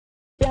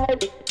The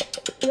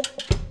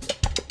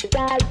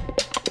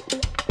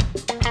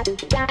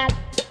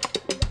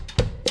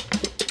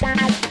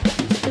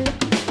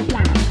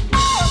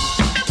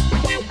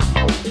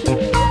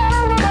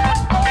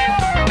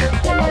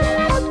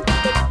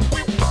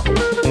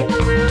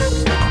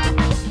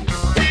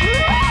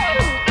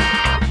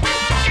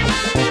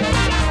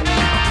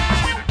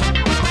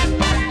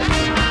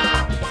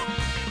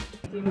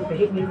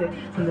hit music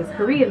from this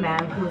Korean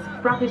man who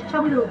has brought his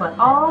chubby little butt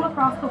all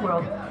across the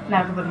world.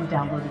 Now everybody's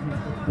downloading his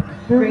music.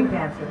 Great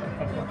dancer.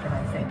 Hey, what can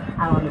I say?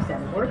 I don't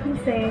understand a word he's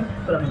saying,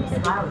 but I'm going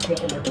to smile and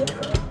take it every day.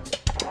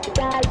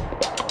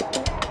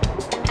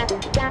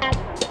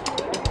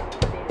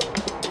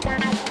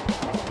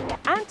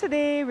 And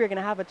today we're going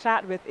to have a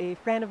chat with a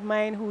friend of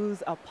mine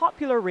who's a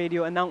popular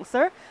radio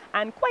announcer,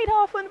 and quite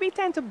often we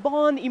tend to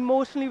bond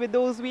emotionally with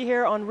those we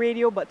hear on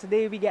radio, but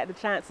today we get the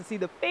chance to see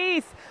the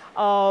face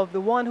of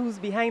the one who's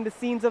behind the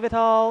scenes of it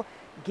all,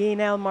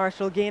 Gaynell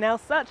Marshall. Gaynell,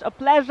 such a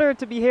pleasure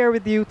to be here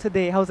with you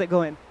today. How's it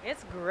going?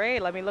 It's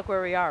great. Let me look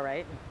where we are,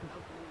 right?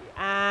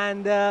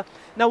 And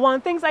now one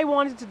of the things I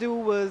wanted to do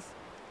was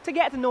to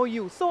get to know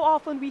you. So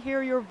often we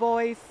hear your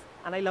voice,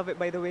 and I love it,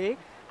 by the way,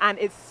 and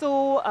it's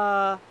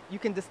so, you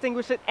can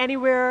distinguish it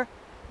anywhere.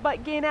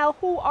 But Gaynell,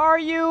 who are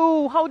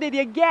you? How did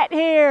you get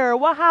here?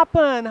 What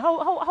happened?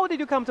 How did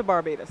you come to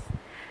Barbados?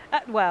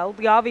 Well,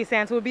 the obvious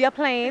answer would be a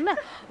plane,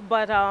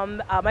 but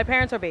my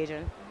parents are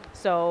Bajan.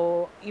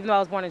 So even though I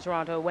was born in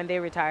Toronto, when they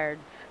retired,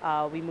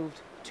 we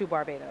moved to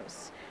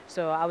Barbados.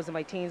 So I was in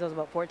my teens, I was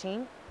about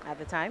 14 at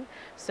the time.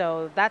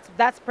 So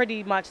that's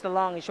pretty much the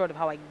long and short of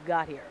how I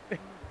got here.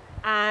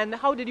 And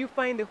how did you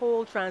find the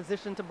whole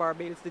transition to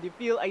Barbados? Did you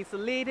feel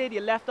isolated?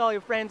 You left all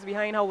your friends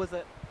behind? How was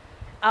it?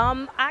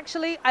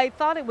 Actually, I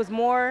thought it was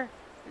more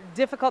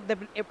difficult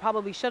than it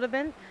probably should have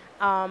been.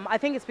 I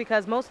think it's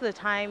because most of the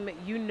time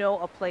you know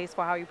a place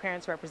for how your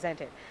parents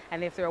represent it.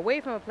 And if they're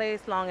away from a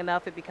place long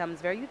enough, it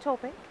becomes very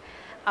utopic.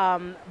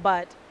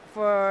 But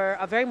for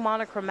a very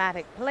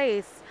monochromatic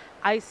place,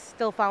 I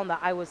still found that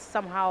I was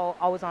somehow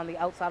always on the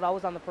outside,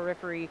 always on the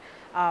periphery,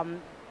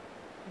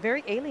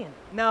 very alien.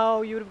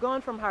 Now, you would have gone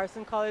from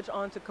Harrison College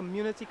on to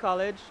community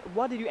college.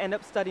 What did you end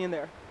up studying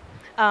there?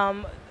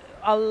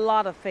 A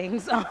lot of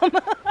things.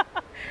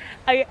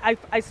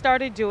 I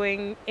started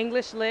doing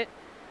English Lit,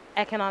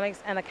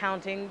 economics, and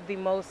accounting, the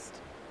most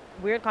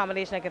weird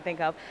combination I can think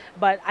of.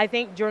 But I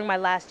think during my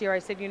last year, I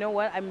said, you know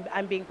what,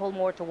 I'm being pulled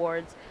more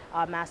towards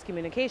mass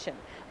communication,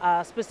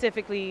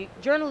 specifically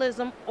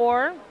journalism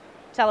or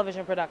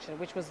television production,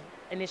 which was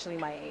initially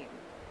my aim.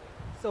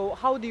 So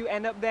how do you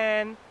end up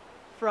then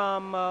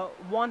from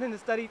wanting to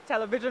study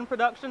television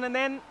production and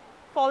then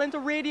fall into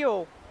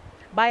radio?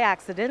 By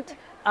accident.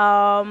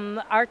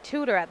 Our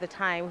tutor at the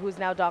time, who's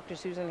now Dr.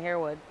 Susan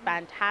Harewood,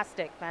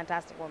 fantastic,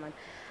 fantastic woman.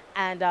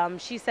 And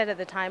she said at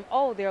the time,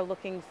 oh, they're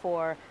looking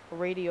for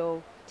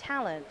radio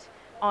talent,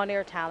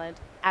 on-air talent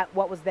at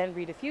what was then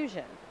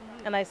Rediffusion.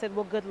 And I said,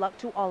 well, good luck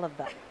to all of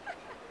them.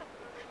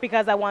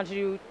 Because I wanted to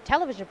do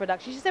television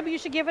production. She said, but you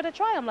should give it a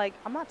try. I'm like,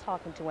 I'm not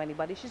talking to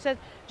anybody. She said,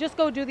 just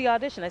go do the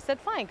audition. I said,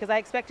 fine, because I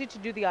expected to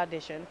do the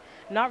audition,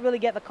 not really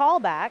get the call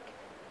back.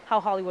 How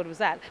Hollywood was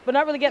that? But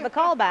not really get the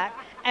call back,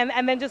 and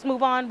then just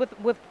move on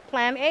with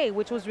plan A,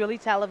 which was really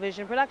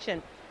television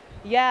production.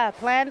 Yeah,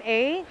 plan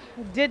A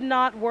did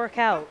not work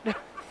out.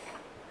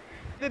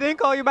 They didn't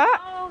call you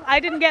back? Oh, I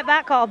didn't get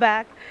that call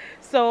back.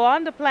 So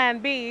on to plan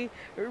B,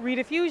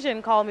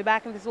 Rediffusion called me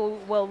back and they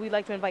said, well, we'd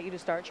like to invite you to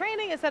start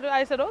training.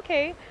 I said,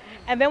 okay.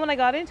 And then when I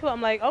got into it,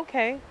 I'm like,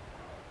 okay,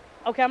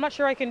 I'm not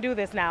sure I can do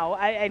this now.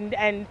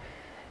 And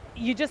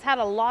you just had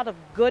a lot of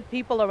good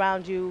people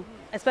around you,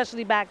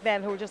 especially back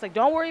then, who were just like,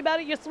 don't worry about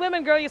it, you're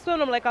swimming, girl, you're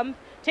swimming. I'm like, I'm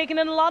taking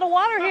in a lot of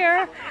water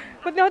here.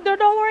 But no,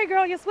 don't worry,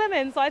 girl, you're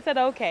swimming. So I said,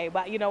 okay.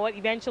 But you know what,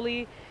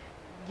 eventually,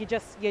 you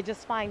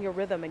just find your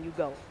rhythm and you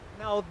go.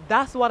 Now,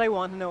 that's what I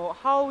want to know.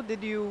 How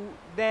did you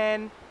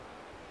then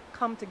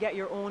come to get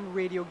your own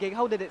radio gig?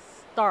 How did it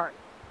start?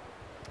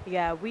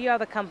 Yeah, we are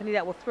the company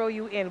that will throw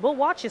you in. We'll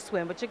watch you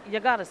swim, but you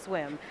gotta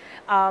swim.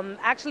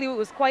 Actually, it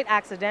was quite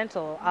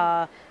accidental.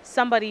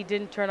 Somebody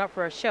didn't turn up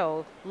for a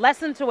show.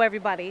 Lesson to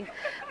everybody.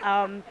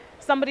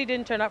 Somebody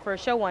didn't turn up for a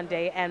show one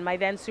day, and my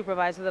then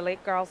supervisor, the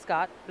late Carl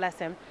Scott, bless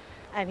him,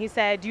 and he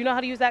said, do you know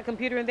how to use that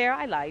computer in there?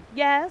 I lied.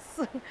 Yes.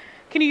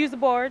 Can you use the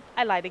board?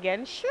 I lied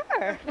again.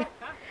 Sure.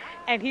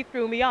 And he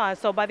threw me on.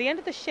 So by the end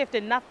of the shift,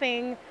 and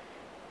nothing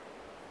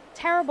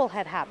terrible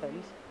had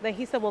happened, then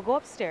he said, well, go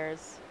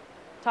upstairs,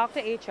 talk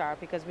to HR,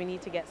 because we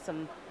need to get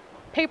some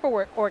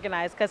paperwork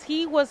organized, because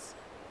he was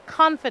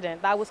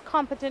confident that I was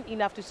competent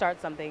enough to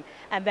start something.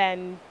 And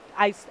then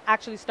I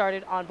actually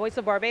started on Voice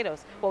of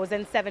Barbados, what was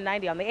then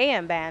 790 on the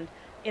AM band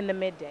in the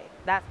midday.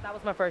 That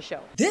was my first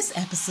show. This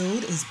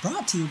episode is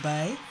brought to you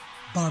by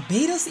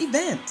Barbados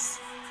Events,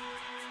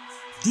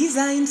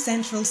 Design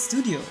Central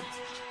Studio,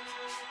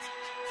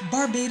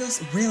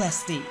 Barbados Real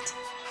Estate,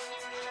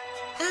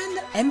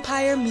 and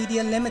Empire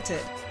Media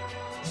Limited.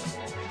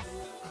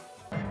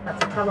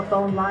 That's a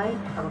telephone line.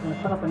 I was going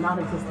to put up a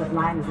non-existent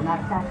line as a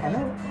matter of fact.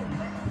 Hello.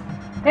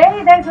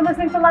 Hey, thanks for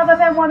listening to Love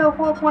FM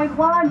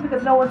 104.1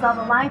 because no one's on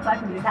the line, so I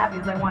can be as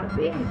happy as I want to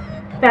be.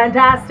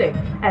 Fantastic.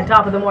 And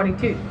top of the morning,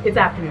 too. It's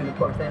afternoon, of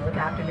course. It's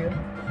afternoon.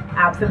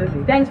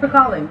 Absolutely. Thanks for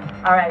calling.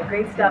 All right,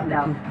 great stuff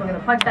now. We're going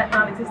to punch that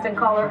non-existent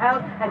caller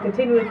out and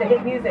continue with the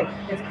hit music.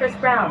 It's Chris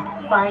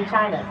Brown, Fine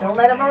China. Don't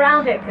let him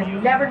around it because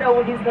you never know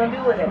what he's going to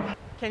do with it.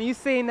 Can you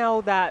say now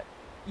that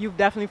you've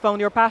definitely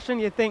found your passion?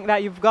 You think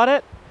that you've got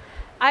it?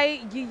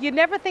 You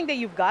never think that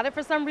you've got it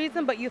for some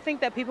reason, but you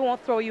think that people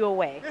won't throw you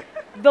away.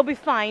 They'll be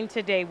fine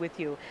today with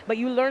you, but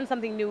you learn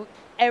something new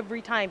every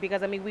time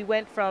because, I mean, we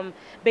went from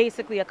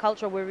basically a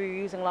culture where we were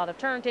using a lot of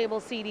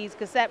turntables, CDs,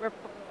 cassette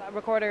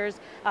recorders,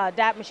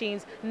 DAT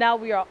machines. Now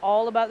we are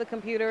all about the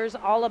computers,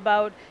 all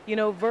about, you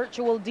know,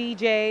 virtual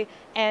DJ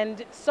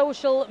and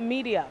social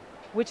media,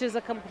 which is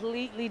a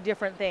completely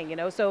different thing, you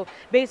know. So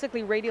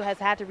basically radio has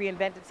had to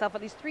reinvent itself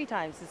at least 3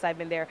 times since I've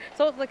been there.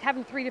 So it's like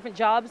having 3 different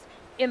jobs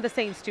in the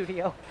same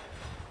studio.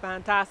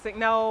 Fantastic.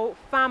 Now,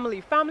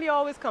 family. Family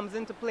always comes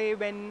into play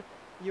when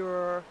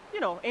you're, you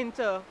know,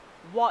 into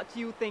what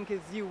you think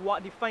is you,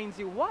 what defines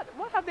you. What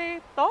have they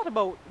thought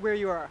about where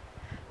you are?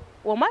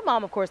 Well, my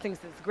mom, of course, thinks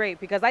it's great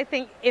because I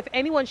think if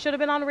anyone should have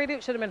been on the radio,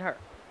 it should have been her.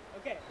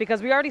 Okay.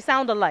 Because we already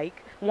sound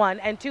alike, 1.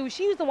 And 2,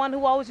 she's the one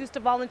who always used to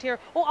volunteer.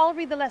 Oh, I'll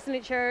read the lesson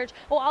at church.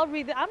 Oh,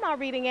 I'm not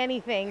reading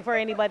anything for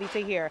anybody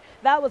to hear.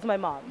 That was my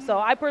mom. So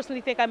I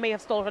personally think I may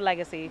have stole her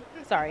legacy.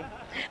 Sorry.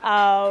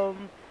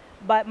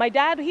 But my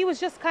dad, he was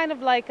just kind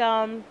of like,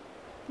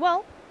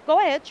 well, go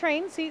ahead,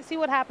 train, see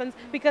what happens.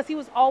 Because he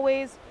was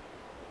always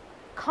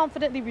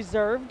confidently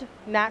reserved,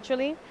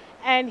 naturally.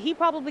 And he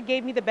probably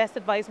gave me the best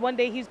advice. One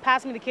day he was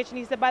passing me the kitchen.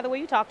 He said, by the way,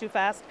 you talk too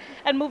fast,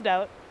 and moved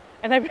out.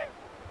 And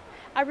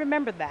I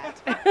remembered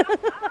that.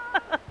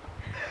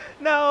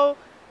 Now,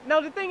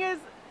 the thing is,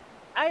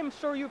 I am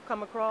sure you've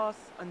come across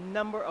a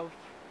number of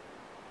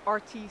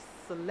artists,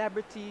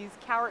 celebrities,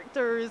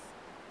 characters.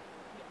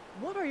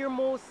 What are your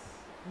most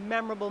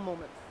memorable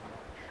moments?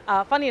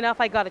 Funny enough,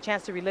 I got a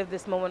chance to relive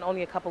this moment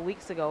only a couple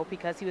weeks ago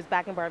because he was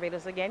back in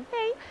Barbados again.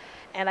 Hey!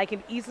 And I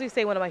can easily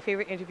say one of my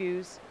favorite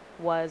interviews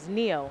was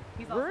Neo.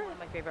 He's also one of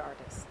my favorite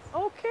artists.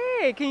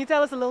 Okay, can you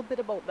tell us a little bit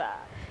about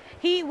that?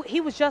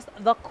 He was just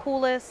the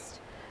coolest.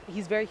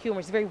 He's very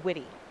humorous, very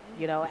witty,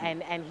 you know,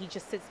 and he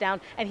just sits down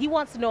and he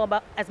wants to know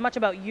about as much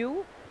about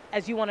you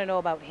as you want to know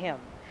about him.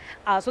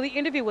 So the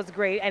interview was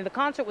great and the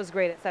concert was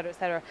great, et cetera, et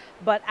cetera.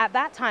 But at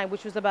that time,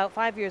 which was about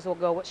 5 years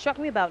ago, what struck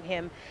me about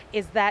him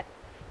is that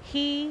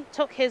he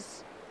took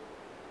his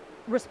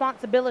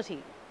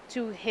responsibility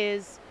to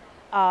his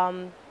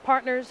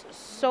partners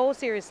so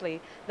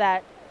seriously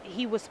that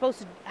he was supposed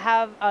to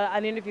have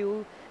an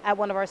interview at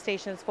one of our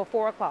stations for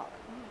 4 o'clock.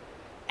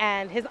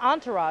 And his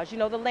entourage, you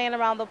know, they're laying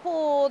around the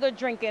pool, they're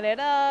drinking it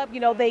up, you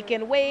know, they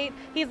can wait.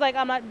 He's like,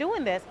 I'm not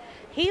doing this.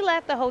 He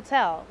left the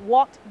hotel,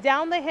 walked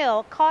down the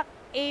hill, caught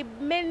a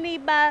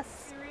minibus,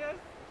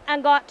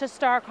 and got to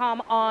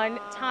Starcom on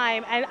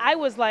time. And I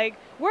was like,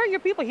 where are your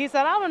people? He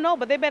said, I don't know,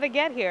 but they better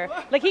get here.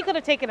 Like, he could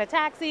have taken a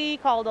taxi,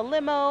 called a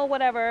limo,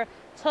 whatever,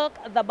 took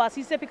the bus.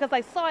 He said, because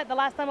I saw it the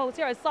last time I was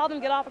here. I saw them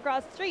get off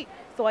across the street.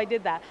 So I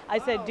did that. I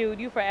said, dude,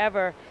 you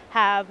forever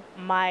have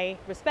my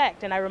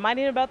respect. And I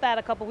reminded him about that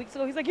a couple weeks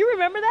ago. He's like, you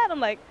remember that? I'm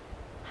like,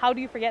 how do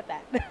you forget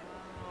that?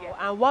 Yeah.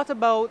 And what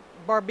about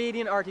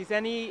Barbadian artists?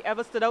 Any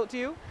ever stood out to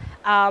you?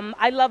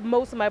 I love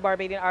most of my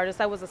Barbadian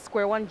artists. I was a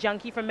Square One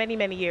junkie for many,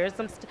 many years.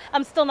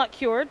 I'm still not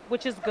cured,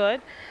 which is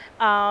good.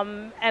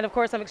 And of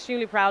course, I'm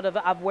extremely proud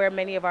of where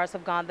many of ours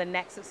have gone. The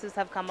Nexuses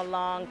have come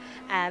along,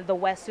 and the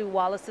Wesu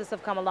Wallaces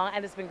have come along,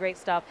 and it's been great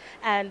stuff.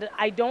 And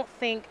I don't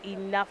think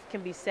enough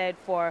can be said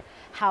for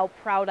how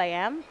proud I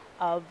am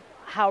of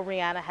how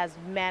Rihanna has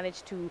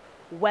managed to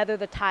weather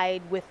the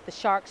tide with the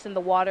sharks in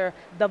the water,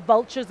 the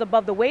vultures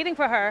above the waiting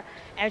for her,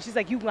 and she's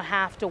like, you're gonna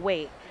have to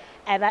wait.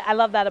 And I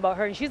love that about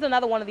her. And she's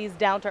another one of these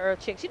down-to-earth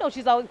chicks. You know,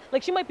 she's always,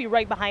 like, she might be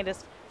right behind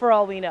us for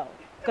all we know,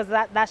 because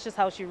that's just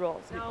how she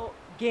rolls. Now,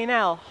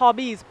 Gaynell,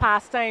 hobbies,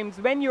 pastimes,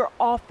 when you're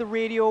off the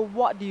radio,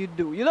 what do?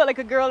 You look like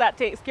a girl that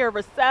takes care of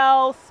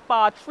herself,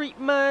 spa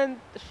treatment,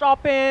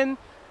 shopping.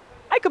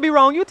 I could be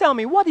wrong, you tell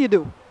me, what do you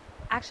do?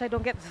 Actually, I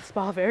don't get to the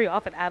spa very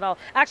often at all.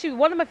 Actually,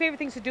 one of my favorite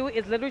things to do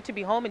is literally to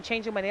be home and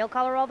changing my nail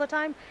color all the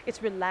time.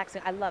 It's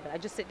relaxing. I love it. I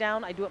just sit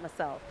down, I do it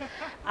myself.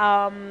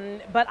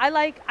 But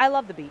I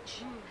love the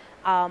beach.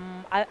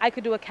 I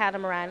could do a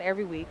catamaran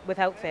every week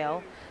without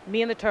fail.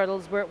 Me and the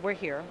turtles, we're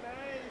here.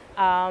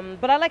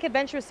 But I like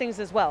adventurous things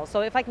as well. So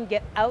if I can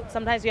get out,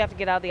 sometimes you have to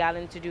get out of the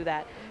island to do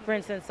that. For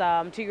instance,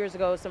 2 years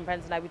ago, some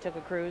friends and I, we took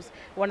a cruise.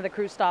 One of the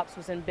cruise stops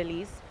was in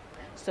Belize.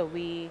 So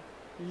we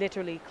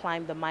literally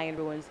climbed the Mayan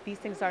ruins. These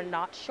things are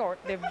not short.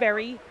 They're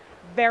very,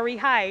 very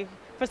high.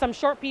 For some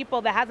short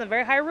people, that has some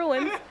very high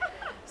ruins.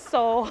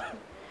 So,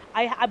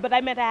 but I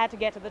meant I had to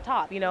get to the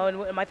top, you know,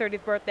 and my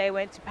 30th birthday, I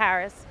went to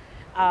Paris.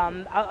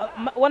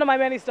 One of my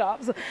many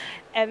stops.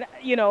 And,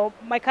 you know,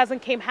 my cousin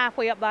came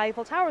halfway up the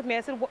Eiffel Tower with me.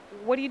 I said,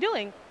 what are you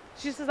doing?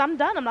 She says, I'm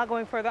done. I'm not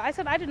going further. I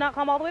said, I did not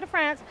come all the way to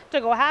France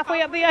to go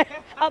halfway up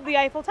the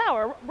Eiffel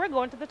Tower. We're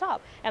going to the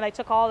top. And I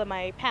took all of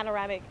my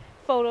panoramic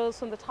photos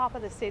from the top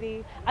of the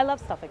city. I love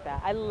stuff like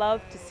that. I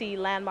love to see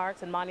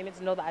landmarks and monuments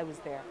and know that I was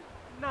there.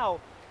 Now,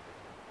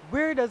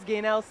 where does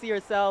Gaynell see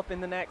herself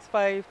in the next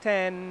 5,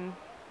 10,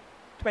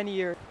 20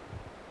 years?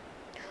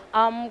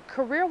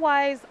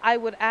 Career-wise, I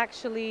would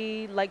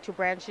actually like to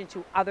branch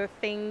into other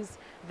things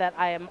that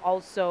I am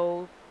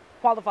also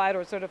qualified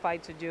or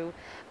certified to do.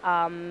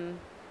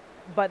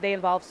 But they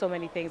involve so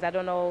many things. I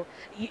don't know,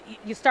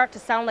 you start to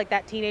sound like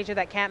that teenager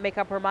that can't make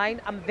up her mind.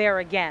 I'm there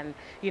again.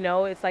 You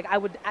know, it's like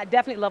I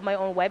definitely love my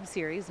own web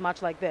series,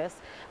 much like this.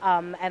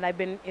 And I've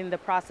been in the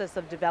process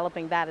of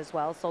developing that as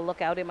well. So look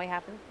out, it might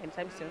happen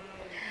anytime soon.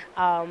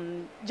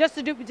 Just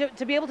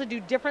to be able to do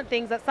different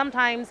things that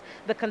sometimes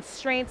the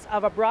constraints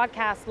of a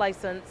broadcast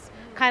license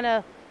kind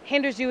of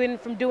hinders you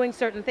from doing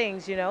certain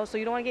things, you know, so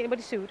you don't want to get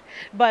anybody sued,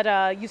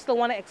 but you still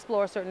want to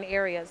explore certain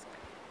areas.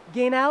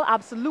 Gaynell,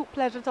 absolute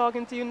pleasure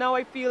talking to you. Now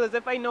I feel as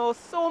if I know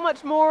so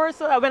much more,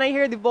 so that when I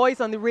hear the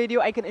voice on the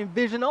radio, I can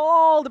envision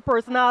all the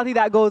personality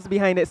that goes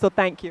behind it. So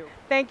thank you.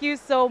 Thank you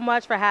so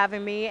much for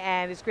having me,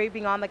 and it's great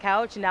being on the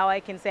couch. Now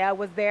I can say I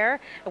was there,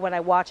 and when I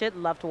watch it,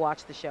 love to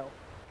watch the show.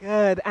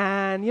 Good,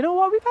 and you know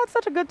what? We've had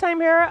such a good time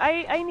here.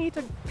 I need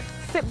to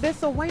sip this,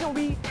 so why don't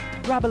we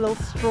grab a little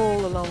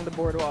stroll along the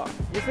boardwalk?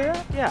 You see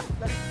that? Yeah.